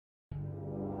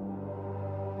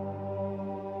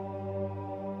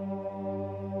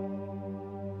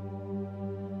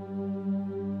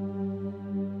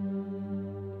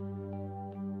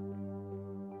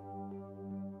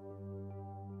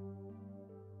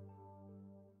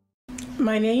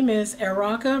My name is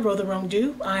Eraka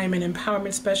Rouzorondu. I am an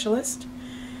empowerment specialist,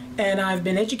 and I've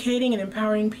been educating and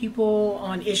empowering people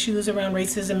on issues around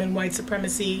racism and white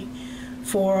supremacy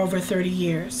for over 30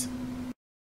 years.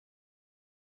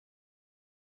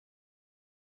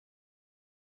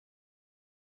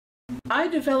 I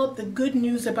developed the good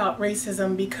news about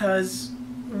racism because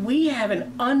we have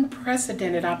an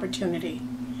unprecedented opportunity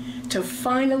to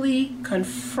finally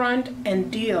confront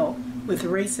and deal with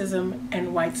racism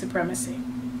and white supremacy.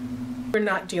 We're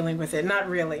not dealing with it, not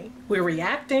really. We're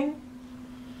reacting.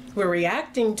 We're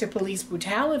reacting to police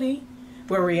brutality.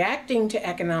 We're reacting to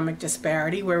economic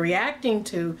disparity. We're reacting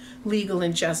to legal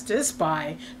injustice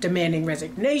by demanding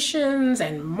resignations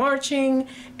and marching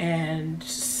and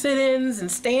sit-ins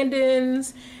and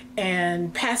stand-ins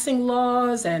and passing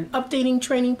laws and updating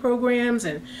training programs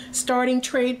and starting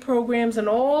trade programs, and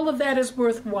all of that is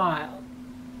worthwhile.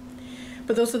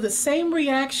 But those are the same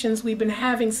reactions we've been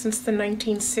having since the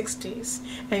 1960s.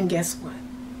 And guess what?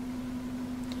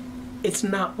 It's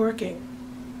not working.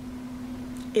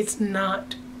 It's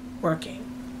not working.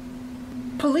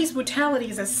 Police brutality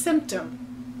is a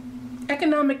symptom.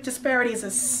 Economic disparity is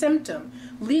a symptom.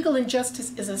 Legal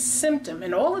injustice is a symptom.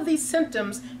 And all of these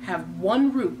symptoms have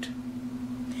one root,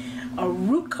 a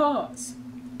root cause.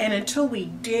 And until we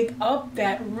dig up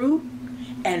that root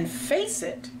and face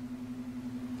it,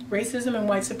 racism and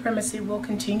white supremacy will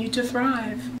continue to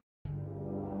thrive.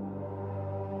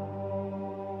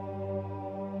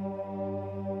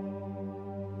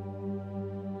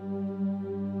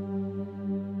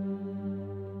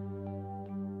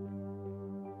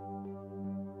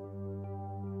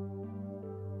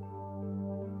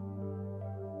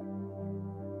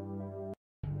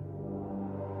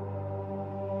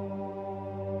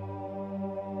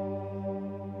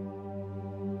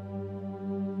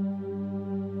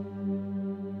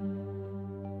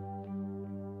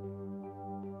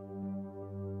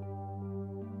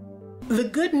 The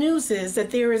good news is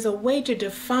that there is a way to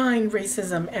define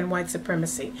racism and white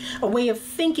supremacy, a way of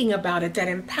thinking about it that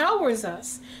empowers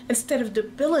us instead of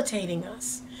debilitating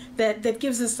us, that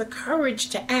gives us the courage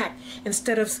to act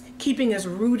instead of keeping us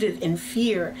rooted in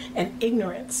fear and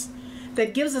ignorance,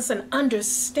 that gives us an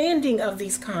understanding of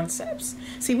these concepts.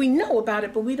 See, we know about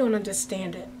it, but we don't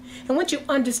understand it. And once you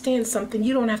understand something,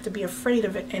 you don't have to be afraid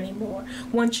of it anymore.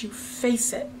 Once you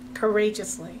face it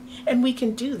courageously, and we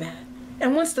can do that.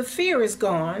 And once the fear is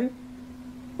gone,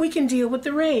 we can deal with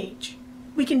the rage.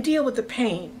 We can deal with the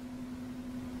pain.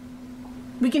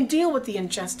 We can deal with the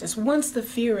injustice once the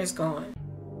fear is gone.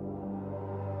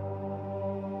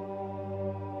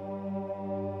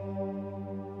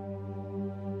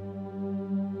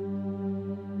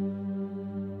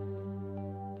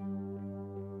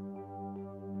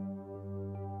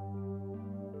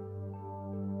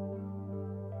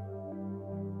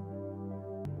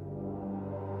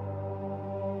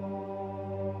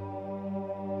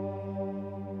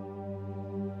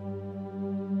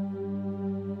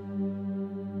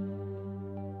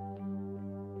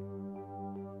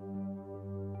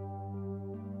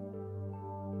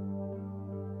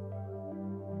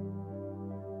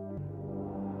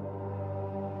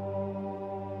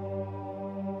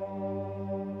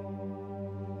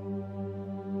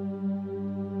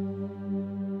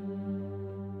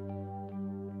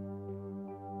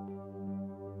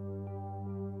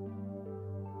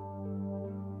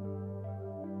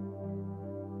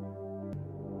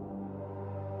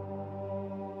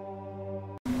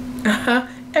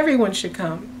 Everyone should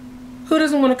come. Who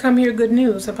doesn't want to come hear good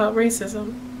news about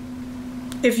racism?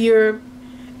 If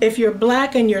you're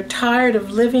black and you're tired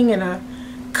of living in a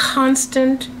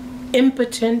constant,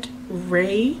 impotent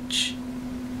rage,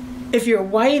 if you're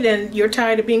white and you're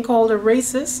tired of being called a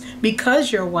racist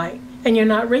because you're white and you're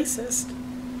not racist,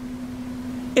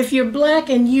 if you're black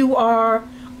and you are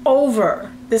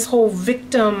over this whole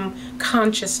victim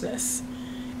consciousness,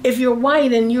 if you're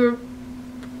white and you're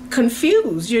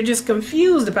confused, you're just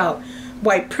confused about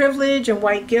white privilege and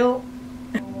white guilt,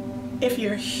 if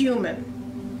you're human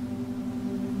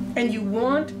and you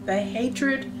want the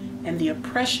hatred and the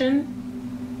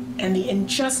oppression and the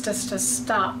injustice to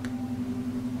stop,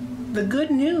 the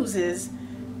good news is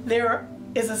there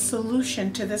is a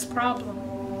solution to this problem.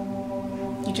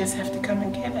 You just have to come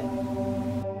and get it.